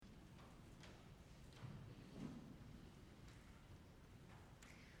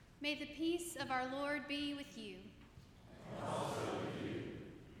May the peace of our Lord be with you. And also with you.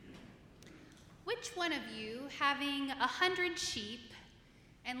 Which one of you, having 100 sheep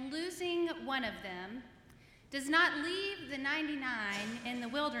and losing one of them, does not leave the 99 in the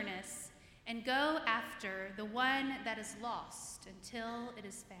wilderness and go after the one that is lost until it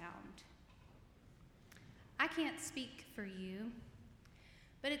is found? I can't speak for you,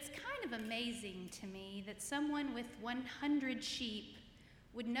 but it's kind of amazing to me that someone with 100 sheep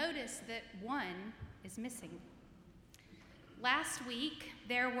would notice that one is missing. Last week,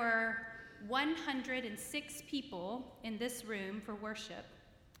 there were 106 people in this room for worship.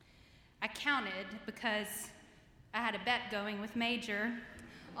 I counted because I had a bet going with Major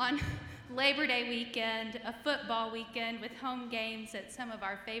on Labor Day weekend, a football weekend with home games at some of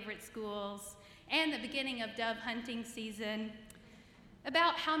our favorite schools, and the beginning of dove hunting season,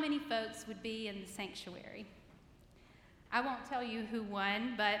 about how many folks would be in the sanctuary. I won't tell you who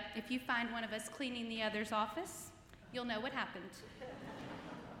won, but if you find one of us cleaning the other's office, you'll know what happened.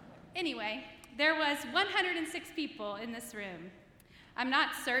 Anyway, there was 106 people in this room. I'm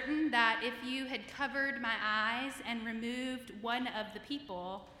not certain that if you had covered my eyes and removed one of the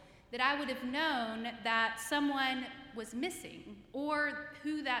people, that I would have known that someone was missing or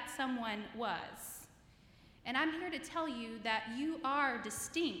who that someone was. And I'm here to tell you that you are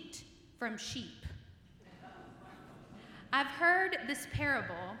distinct from sheep. I've heard this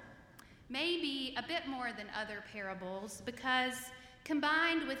parable, maybe a bit more than other parables, because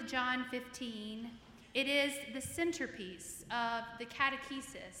combined with John 15, it is the centerpiece of the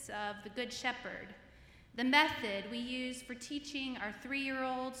catechesis of the Good Shepherd, the method we use for teaching our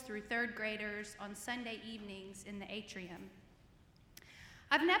 3-year-olds through 3rd graders on Sunday evenings in the atrium.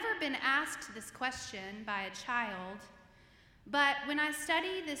 I've never been asked this question by a child, but when I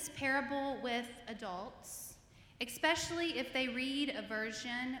study this parable with adults, especially if they read a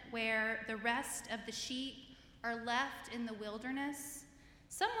version where the rest of the sheep are left in the wilderness,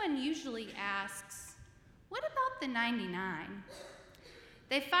 someone usually asks, "What about the 99?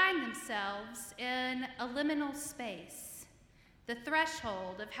 They find themselves in a liminal space, the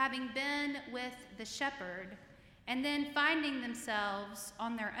threshold of having been with the shepherd and then finding themselves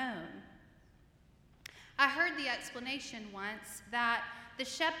on their own. I heard the explanation once that the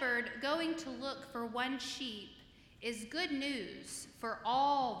shepherd going to look for one sheep is good news for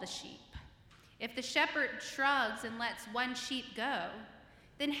all the sheep. If the shepherd shrugs and lets one sheep go,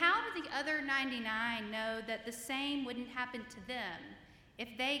 then how do the other 99 know that the same wouldn't happen to them if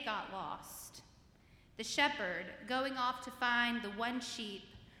they got lost? The shepherd, going off to find the one sheep,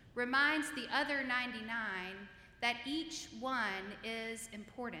 reminds the other 99 that each one is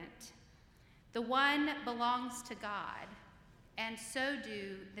important. The one belongs to God, and so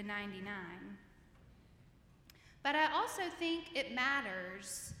do the 99. But I also think it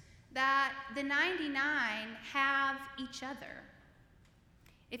matters that the 99 have each other.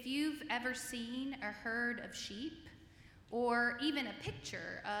 If you've ever seen a herd of sheep, or even a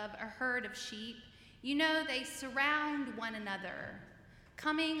picture of a herd of sheep, you know they surround one another,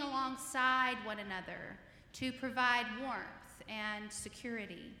 coming alongside one another to provide warmth and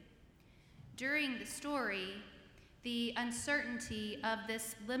security. During the story, the uncertainty of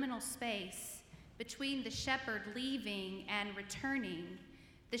this liminal space between the shepherd leaving and returning,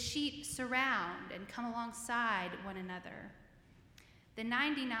 the sheep surround and come alongside one another. The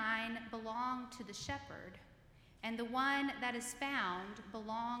 99 belong to the shepherd, and the one that is found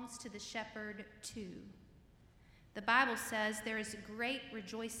belongs to the shepherd too. The Bible says there is great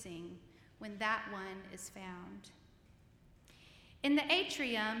rejoicing when that one is found. In the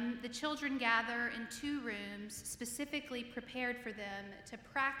atrium, the children gather in 2 rooms specifically prepared for them to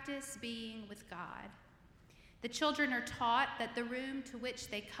practice being with God. The children are taught that the room to which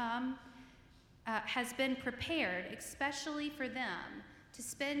they come has been prepared especially for them to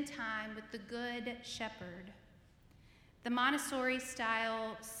spend time with the Good Shepherd. The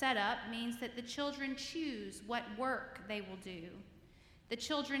Montessori-style setup means that the children choose what work they will do. The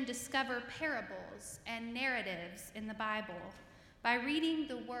children discover parables and narratives in the Bible by reading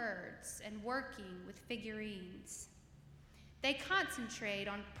the words and working with figurines. They concentrate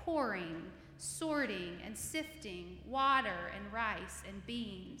on pouring, sorting, and sifting water and rice and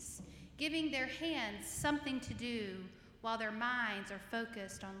beans, giving their hands something to do while their minds are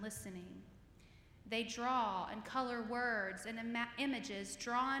focused on listening. They draw and color words and images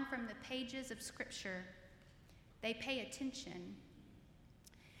drawn from the pages of Scripture. They pay attention.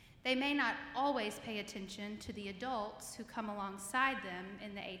 They may not always pay attention to the adults who come alongside them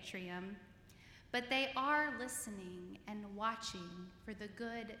in the atrium, but they are listening and watching for the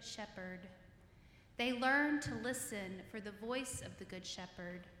Good Shepherd. They learn to listen for the voice of the Good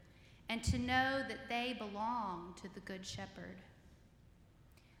Shepherd and to know that they belong to the Good Shepherd.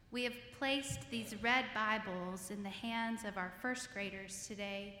 We have placed these red Bibles in the hands of our first graders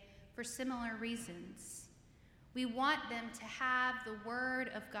today for similar reasons. We want them to have the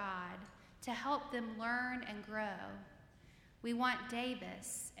Word of God to help them learn and grow. We want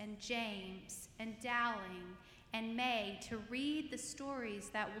Davis and James and Dowling and May to read the stories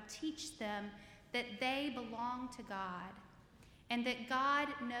that will teach them that they belong to God and that God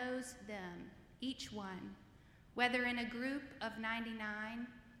knows them, each one, whether in a group of 99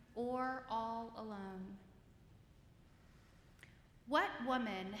 or all alone. What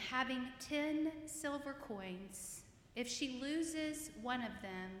woman having 10 silver coins, if she loses one of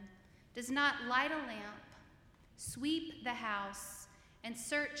them, does not light a lamp, sweep the house, and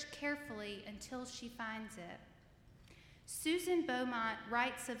search carefully until she finds it? Susan Beaumont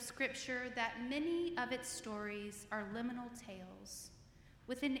writes of Scripture that many of its stories are liminal tales,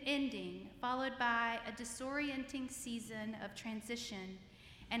 with an ending followed by a disorienting season of transition,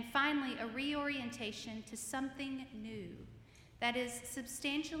 and finally a reorientation to something new that is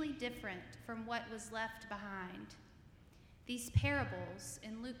substantially different from what was left behind. These parables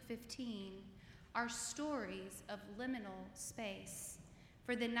in Luke 15 are stories of liminal space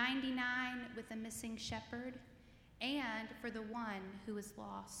for the 99 with a missing shepherd and for the one who is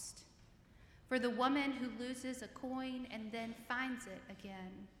lost, for the woman who loses a coin and then finds it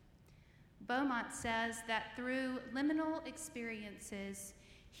again. Beaumont says that through liminal experiences,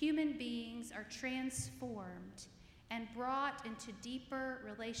 human beings are transformed and brought into deeper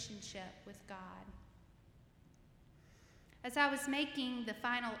relationship with God. As I was making the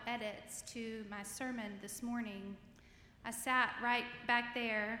final edits to my sermon this morning, I sat right back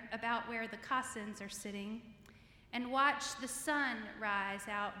there about where the Cossins are sitting and watched the sun rise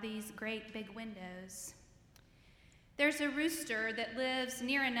out these great big windows. There's a rooster that lives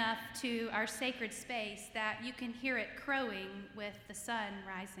near enough to our sacred space that you can hear it crowing with the sun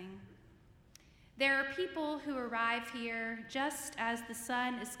rising. There are people who arrive here just as the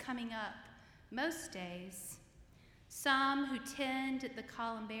sun is coming up most days. Some who tend the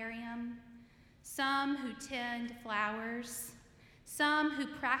columbarium, some who tend flowers, some who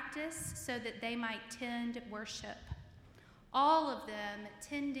practice so that they might tend worship, all of them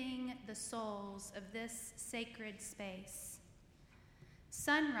tending the souls of this sacred space.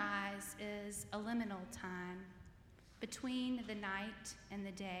 Sunrise is a liminal time between the night and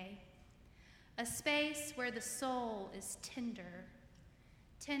the day, a space where the soul is tender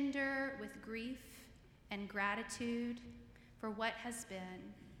with grief and gratitude for what has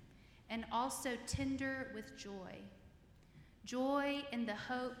been, and also tender with joy in the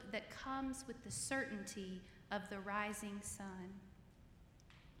hope that comes with the certainty of the rising sun.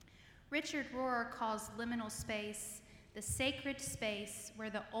 Richard Rohr calls liminal space the sacred space where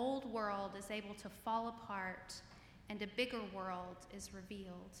the old world is able to fall apart and a bigger world is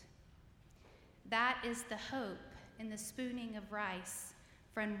revealed. That is the hope in the spooning of rice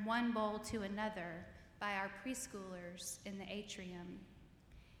from one bowl to another by our preschoolers in the atrium.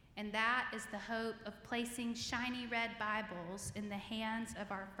 And that is the hope of placing shiny red Bibles in the hands of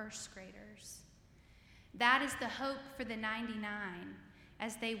our first graders. That is the hope for the 99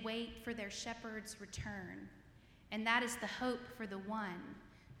 as they wait for their shepherd's return. And that is the hope for the one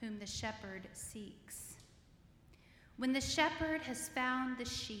whom the shepherd seeks. When the shepherd has found the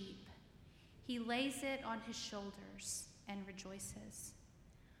sheep, he lays it on his shoulders and rejoices.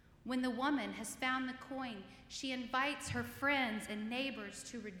 When the woman has found the coin, she invites her friends and neighbors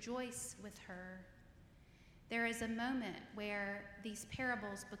to rejoice with her. There is a moment where these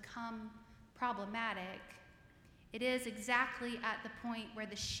parables become problematic. It is exactly at the point where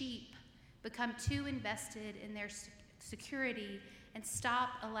the sheep become too invested in their security and stop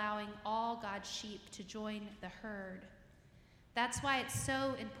allowing all God's sheep to join the herd. That's why it's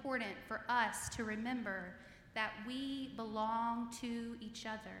so important for us to remember that we belong to each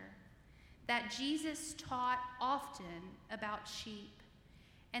other, that Jesus taught often about sheep,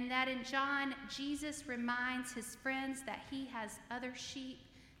 and that in John, Jesus reminds his friends that he has other sheep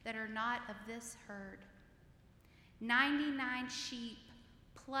that are not of this herd. 99 sheep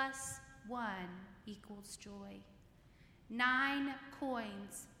plus 1 equals joy. 9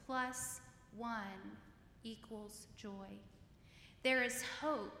 coins plus 1 equals joy. There is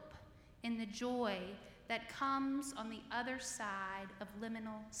hope in the joy that comes on the other side of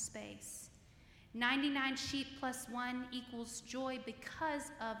liminal space. 99 sheep plus 1 equals joy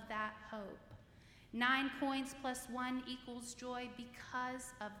because of that hope. 9 coins plus 1 equals joy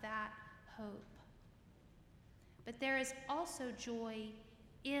because of that hope. But there is also joy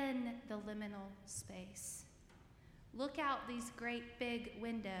in the liminal space. Look out these great big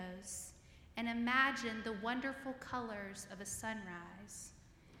windows and imagine the wonderful colors of a sunrise.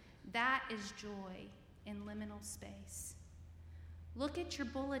 That is joy in liminal space. Look at your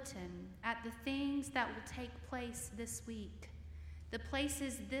bulletin, at the things that will take place this week, the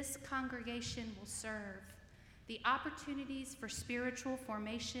places this congregation will serve, the opportunities for spiritual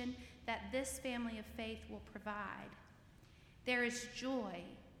formation that this family of faith will provide. There is joy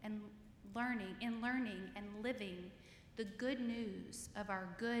in learning and living the good news of our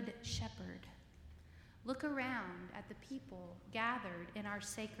good shepherd. Look around at the people gathered in our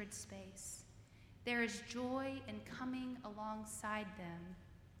sacred space. There is joy in coming alongside them.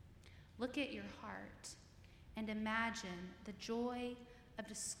 Look at your heart and imagine the joy of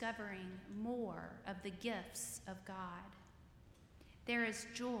discovering more of the gifts of God. There is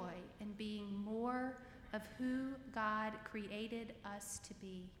joy in being more of who God created us to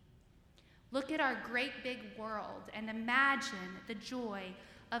be. Look at our great big world and imagine the joy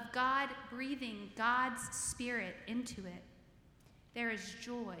of God breathing God's Spirit into it. There is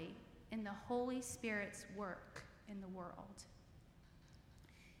joy in the Holy Spirit's work in the world.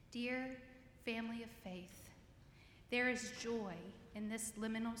 Dear family of faith, there is joy in this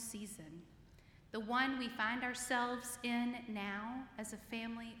liminal season, the one we find ourselves in now as a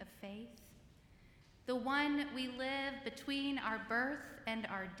family of faith, the one we live between our birth and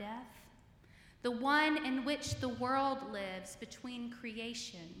our death, the one in which the world lives between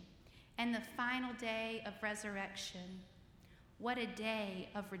creation and the final day of resurrection. What a day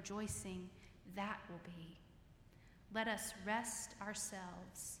of rejoicing that will be. Let us rest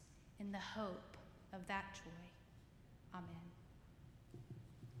ourselves in the hope of that joy. Amen.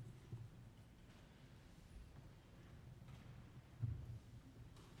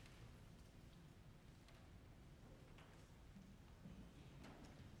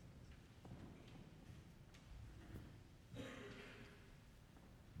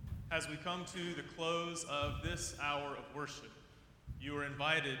 As we come to the close of this hour of worship, you are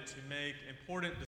invited to make important